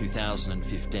March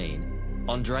 2015,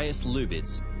 Andreas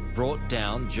Lubitz brought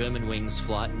down Germanwings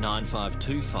Flight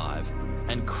 9525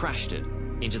 and crashed it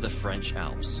into the French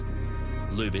Alps.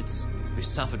 Lubitz, who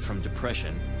suffered from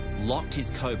depression, locked his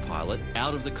co-pilot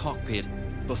out of the cockpit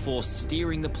before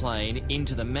steering the plane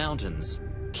into the mountains,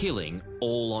 killing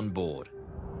all on board.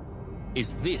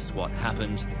 Is this what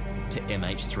happened to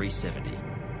MH370?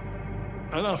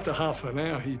 And after half an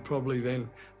hour, he probably then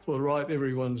thought, right,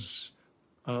 everyone's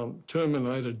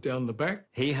terminated down the back.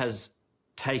 He has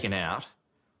taken out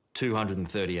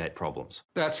 238 problems.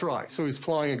 That's right. So he's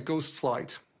flying a ghost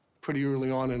flight pretty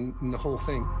early on in the whole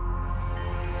thing.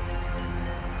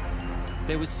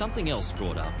 There was something else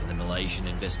brought up in the Malaysian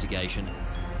investigation.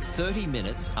 30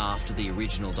 minutes after the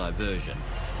original diversion,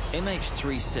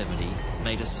 MH370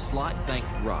 made a slight bank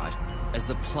right as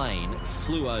the plane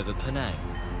flew over Penang,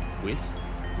 with,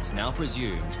 it's now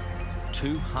presumed,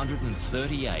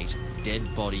 238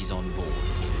 dead bodies on board.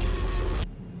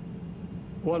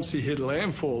 Once he hit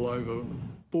landfall over the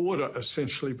border,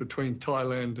 essentially between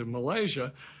Thailand and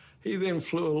Malaysia, he then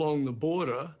flew along the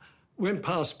border, went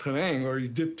past Penang, where he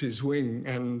dipped his wing,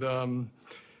 and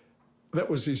that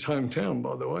was his hometown,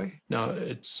 by the way. Now,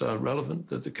 it's relevant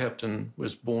that the captain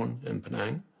was born in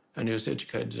Penang and he was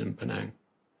educated in Penang.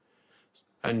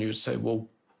 And you say, well,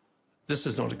 this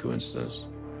is not a coincidence.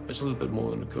 It's a little bit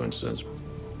more than a coincidence.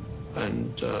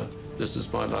 And this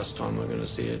is my last time I'm going to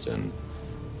see it. And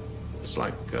it's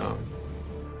like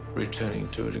returning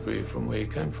to a degree from where you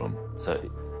came from. So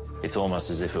it's almost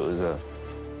as if it was a...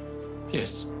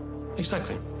 Yes,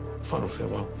 exactly. Final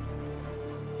farewell.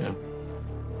 Yeah.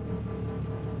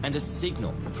 And a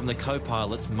signal from the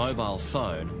co-pilot's mobile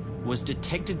phone was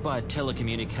detected by a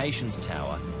telecommunications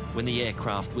tower when the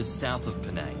aircraft was south of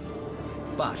Penang.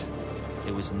 But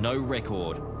there was no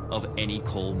record of any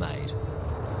call made.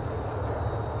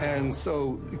 And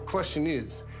so the question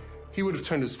is, he would have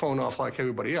turned his phone off like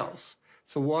everybody else.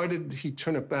 So why did he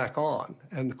turn it back on?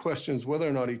 And the question is whether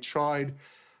or not he tried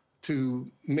to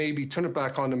maybe turn it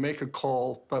back on to make a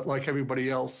call, but like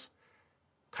everybody else,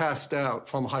 passed out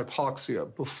from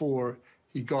hypoxia before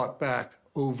he got back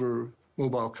over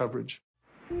mobile coverage.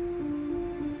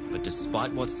 But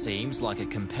despite what seems like a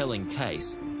compelling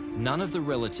case, none of the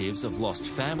relatives of lost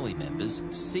family members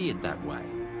see it that way.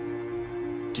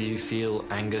 Do you feel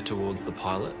anger towards the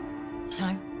pilot?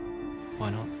 No. Why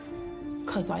not?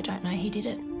 Because I don't know he did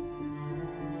it.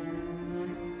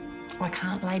 I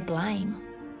can't lay blame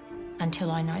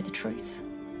until I know the truth.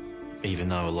 Even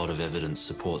though a lot of evidence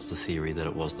supports the theory that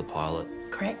it was the pilot?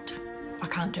 Correct. I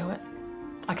can't do it.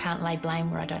 I can't lay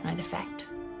blame where I don't know the fact.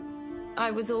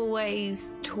 I was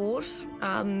always taught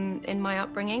in my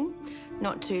upbringing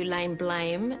not to lay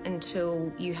blame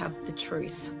until you have the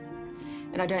truth.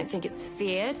 And I don't think it's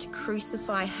fair to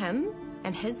crucify him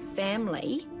and his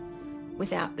family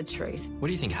without the truth. What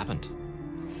do you think happened?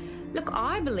 Look,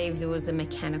 I believe there was a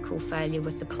mechanical failure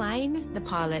with the plane. The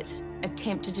pilot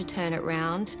attempted to turn it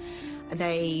round.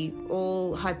 They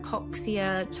all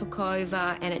hypoxia took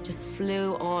over and it just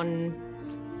flew on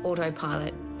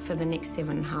autopilot for the next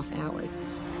 7.5 hours.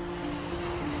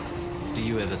 Do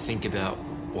you ever think about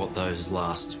what those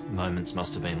last moments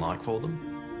must have been like for them?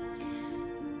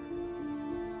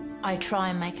 I try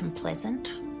and make them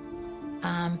pleasant.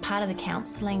 Part of the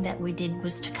counselling that we did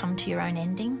was to come to your own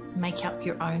ending, make up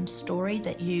your own story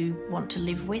that you want to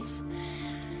live with.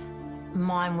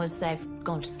 Mine was they've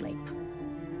gone to sleep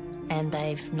and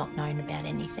they've not known about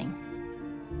anything.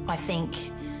 I think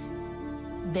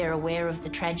they're aware of the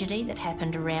tragedy that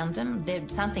happened around them.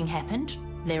 Something happened,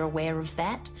 they're aware of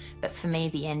that, but for me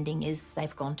the ending is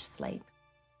they've gone to sleep.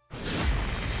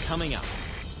 Coming up.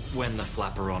 When the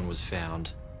flaperon was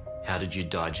found, how did you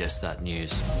digest that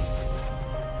news?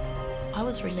 I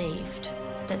was relieved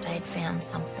that they'd found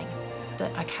something,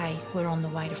 that, okay, we're on the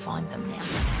way to find them now.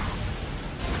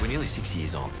 We're nearly 6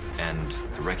 years on, and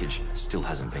the wreckage still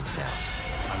hasn't been found.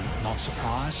 I'm not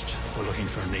surprised. We're looking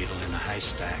for a needle in a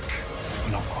haystack.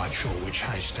 We're not quite sure which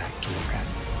haystack to look at.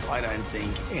 I don't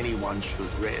think anyone should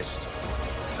rest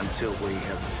until we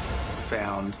have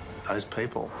found those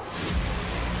people.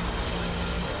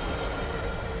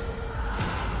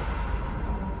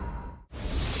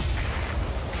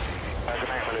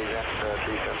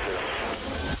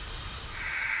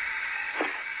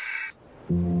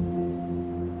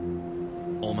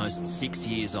 Almost 6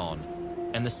 years on,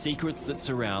 and the secrets that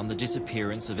surround the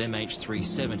disappearance of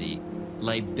MH370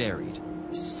 lay buried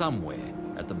somewhere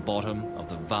at the bottom of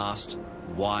the vast,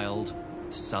 wild,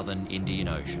 southern Indian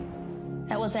Ocean.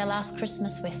 That was our last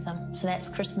Christmas with them, so that's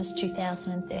Christmas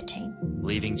 2013.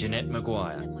 Leaving Jeanette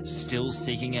Maguire still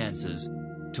seeking answers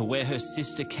to where her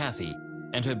sister Kathy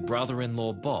and her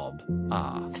brother-in-law Bob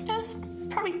are. That's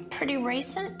probably pretty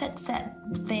recent. That's at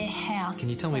their house. Can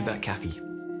you tell me about Kathy?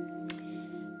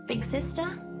 Big sister,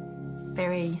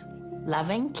 very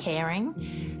loving, caring,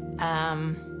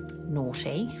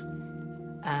 naughty,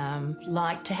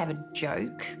 liked to have a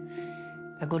joke,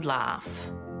 a good laugh.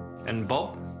 And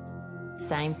Bob?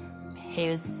 Same. He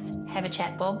was have a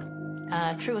chat, Bob.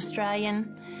 True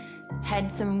Australian,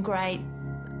 had some great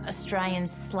Australian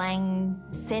slang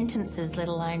sentences, let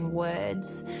alone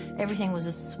words. Everything was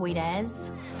as sweet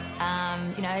as.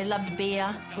 You know, loved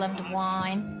beer, loved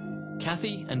wine.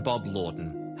 Kathy and Bob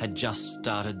Lawton had just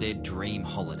started their dream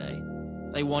holiday.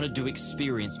 They wanted to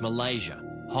experience Malaysia,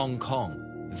 Hong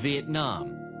Kong,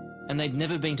 Vietnam, and they'd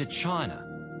never been to China,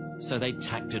 so they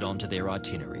tacked it onto their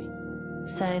itinerary.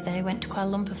 So they went to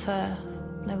Kuala Lumpur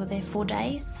they were there 4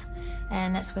 days,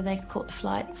 and that's where they caught the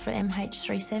flight for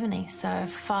MH370. So a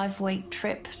 5-week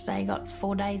trip, they got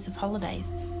 4 days of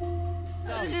holidays.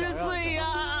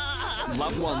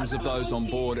 Loved ones of those on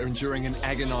board are enduring an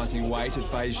agonising wait at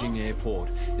Beijing Airport.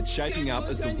 It's shaping up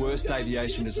as the worst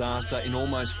aviation disaster in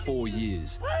almost 4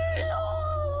 years.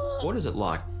 What is it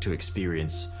like to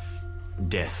experience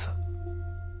death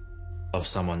of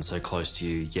someone so close to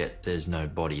you, yet there's no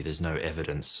body, there's no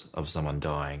evidence of someone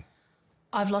dying?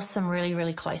 I've lost some really,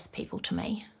 really close people to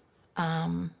me.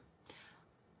 I've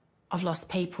lost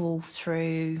people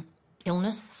through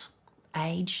illness,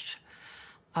 age.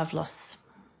 I've lost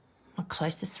my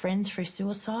closest friends through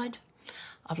suicide.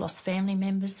 I've lost family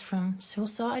members from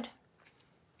suicide.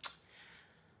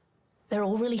 They're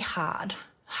all really hard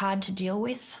to deal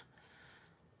with.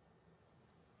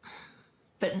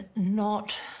 But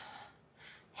not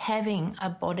having a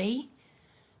body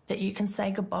that you can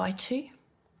say goodbye to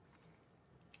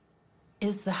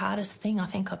is the hardest thing I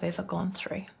think I've ever gone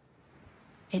through.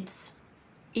 It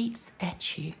eats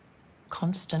at you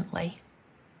constantly.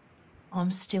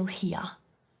 I'm still here,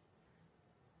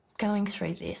 going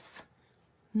through this.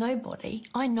 Nobody,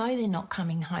 I know they're not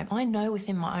coming home. I know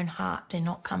within my own heart they're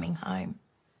not coming home.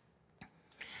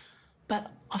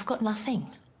 But I've got nothing.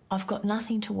 I've got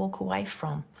nothing to walk away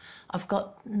from. I've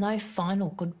got no final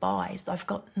goodbyes. I've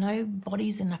got no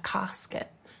bodies in a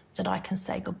casket that I can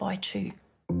say goodbye to.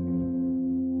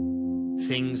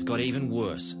 Things got even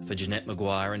worse for Jeanette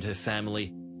Maguire and her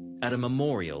family at a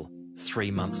memorial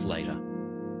 3 months later.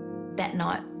 That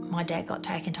night, my dad got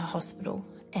taken to hospital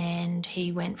and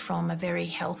he went from a very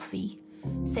healthy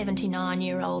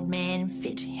 79-year-old man,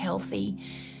 fit, healthy,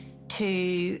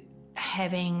 to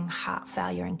having heart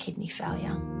failure and kidney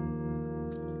failure.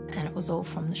 And it was all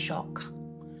from the shock.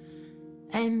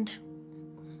 And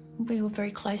we were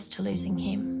very close to losing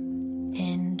him.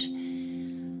 And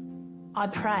I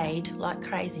prayed like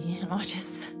crazy, and I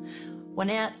just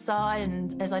went outside,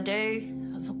 and as I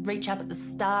do, I reach up at the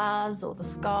stars or the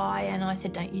sky, and I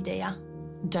said, don't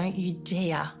you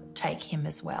dare take him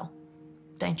as well.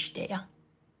 Don't you dare.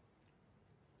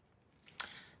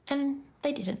 And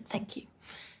they didn't, thank you.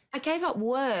 I gave up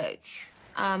work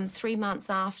 3 months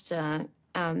after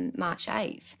March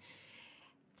 8th,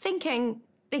 thinking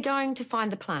they're going to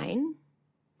find the plane.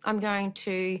 I'm going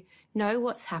to know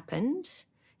what's happened.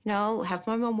 You know, I'll have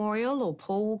my memorial, or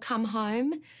Paul will come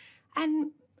home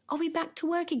and I'll be back to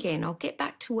work again. I'll get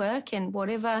back to work and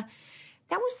whatever.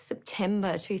 That was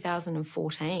September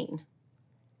 2014.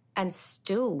 And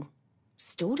still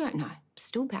don't know.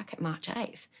 Still back at March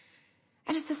 8th.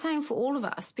 And it's the same for all of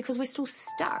us because we're still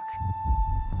stuck.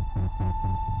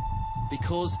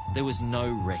 Because there was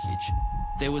no wreckage,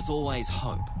 there was always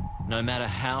hope, no matter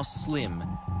how slim,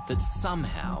 that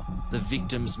somehow the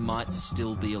victims might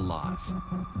still be alive.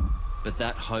 But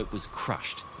that hope was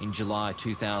crushed in July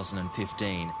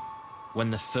 2015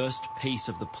 when the first piece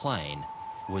of the plane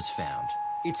was found.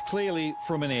 It's clearly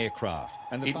from an aircraft.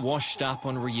 And it washed up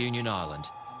on Reunion Island,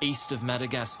 east of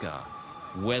Madagascar,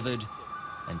 weathered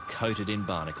and coated in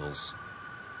barnacles.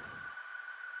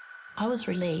 I was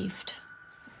relieved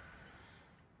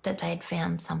that they had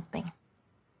found something.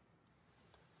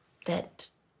 That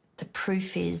the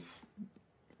proof is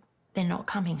they're not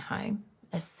coming home,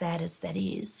 as sad as that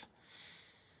is.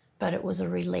 But it was a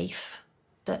relief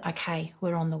that, okay,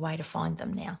 we're on the way to find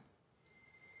them now.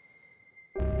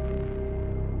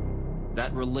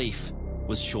 That relief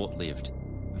was short-lived.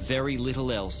 Very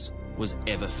little else was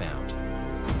ever found.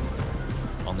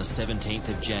 On the 17th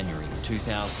of January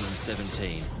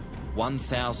 2017,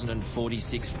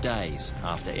 1,046 days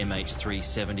after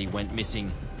MH370 went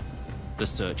missing, the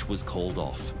search was called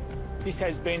off. This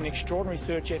has been an extraordinary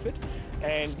search effort,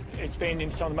 and it's been in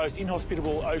some of the most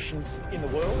inhospitable oceans in the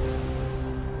world.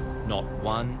 Not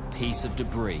one piece of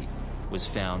debris was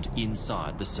found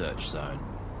inside the search zone.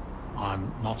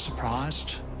 I'm not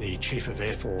surprised. The Chief of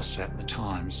Air Force at the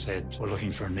time said, we're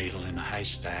looking for a needle in a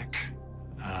haystack.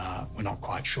 We're not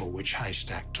quite sure which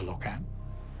haystack to look at.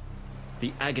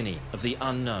 The agony of the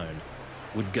unknown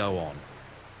would go on.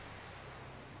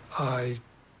 I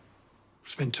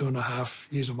spent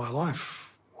 2.5 years of my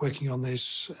life working on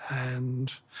this,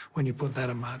 and when you put that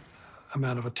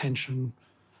amount of attention,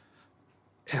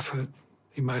 effort,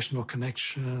 emotional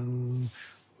connection,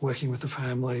 working with the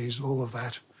families, all of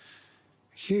that,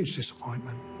 huge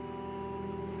disappointment.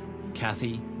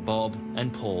 Kathy, Bob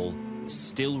and Paul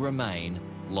still remain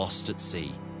lost at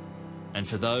sea. And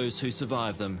for those who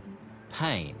survive them,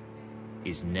 pain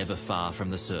is never far from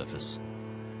the surface.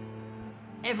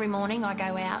 Every morning I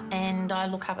go out and I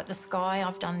look up at the sky.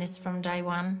 I've done this from day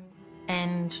one.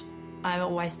 And I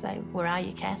always say, where are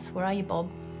you, Kath? Where are you, Bob?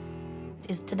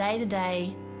 Is today the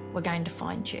day we're going to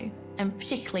find you? And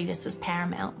particularly this was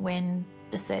paramount when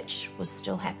the search was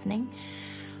still happening.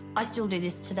 I still do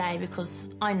this today because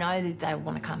I know that they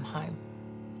want to come home.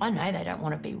 I know they don't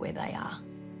want to be where they are.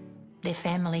 They're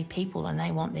family people and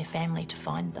they want their family to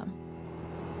find them.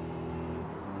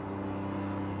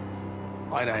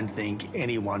 I don't think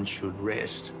anyone should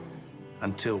rest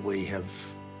until we have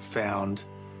found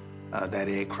that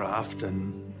aircraft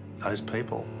and those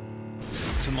people.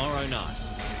 tomorrow night.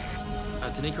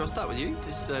 Tanika, I'll start with you.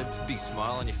 Just a big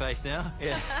smile on your face now.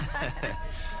 Yeah.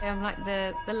 I'm like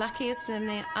the luckiest and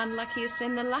the unluckiest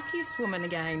and the luckiest woman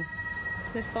again.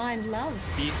 To find love.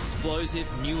 The explosive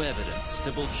new evidence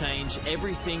that will change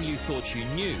everything you thought you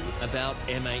knew about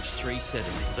MH370.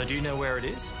 So do you know where it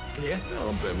is? Yeah,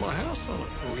 I'll bet my house on it.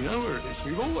 We know where it is.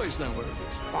 We've always known where it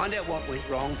is. Find out what went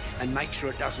wrong and make sure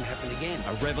it doesn't happen again.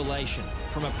 A revelation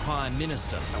from a Prime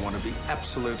Minister. I want to be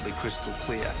absolutely crystal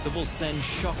clear. That will send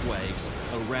shockwaves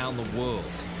around the world.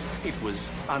 It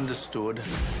was understood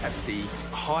at the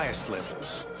highest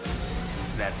levels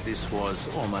that this was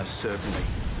almost certainly.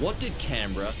 What did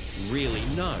Canberra really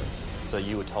know? So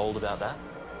you were told about that?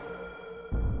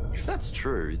 If that's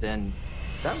true, then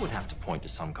that would have to point to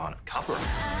some kind of cover-up.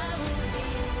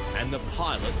 And the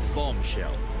pilot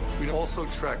bombshell. We'd also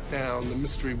tracked down the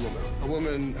mystery woman, a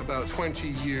woman about 20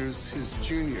 years his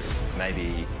junior.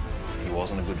 Maybe he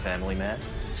wasn't a good family man?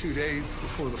 2 days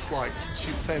before the flight,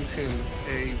 she'd sent him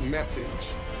a message.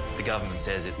 The government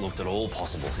says it looked at all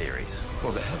possible theories.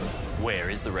 Well, they haven't. Where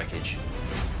is the wreckage?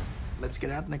 Let's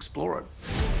get out and explore it.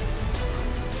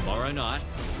 Tomorrow night,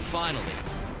 finally,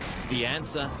 the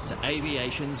answer to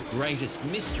aviation's greatest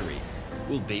mystery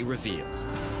will be revealed.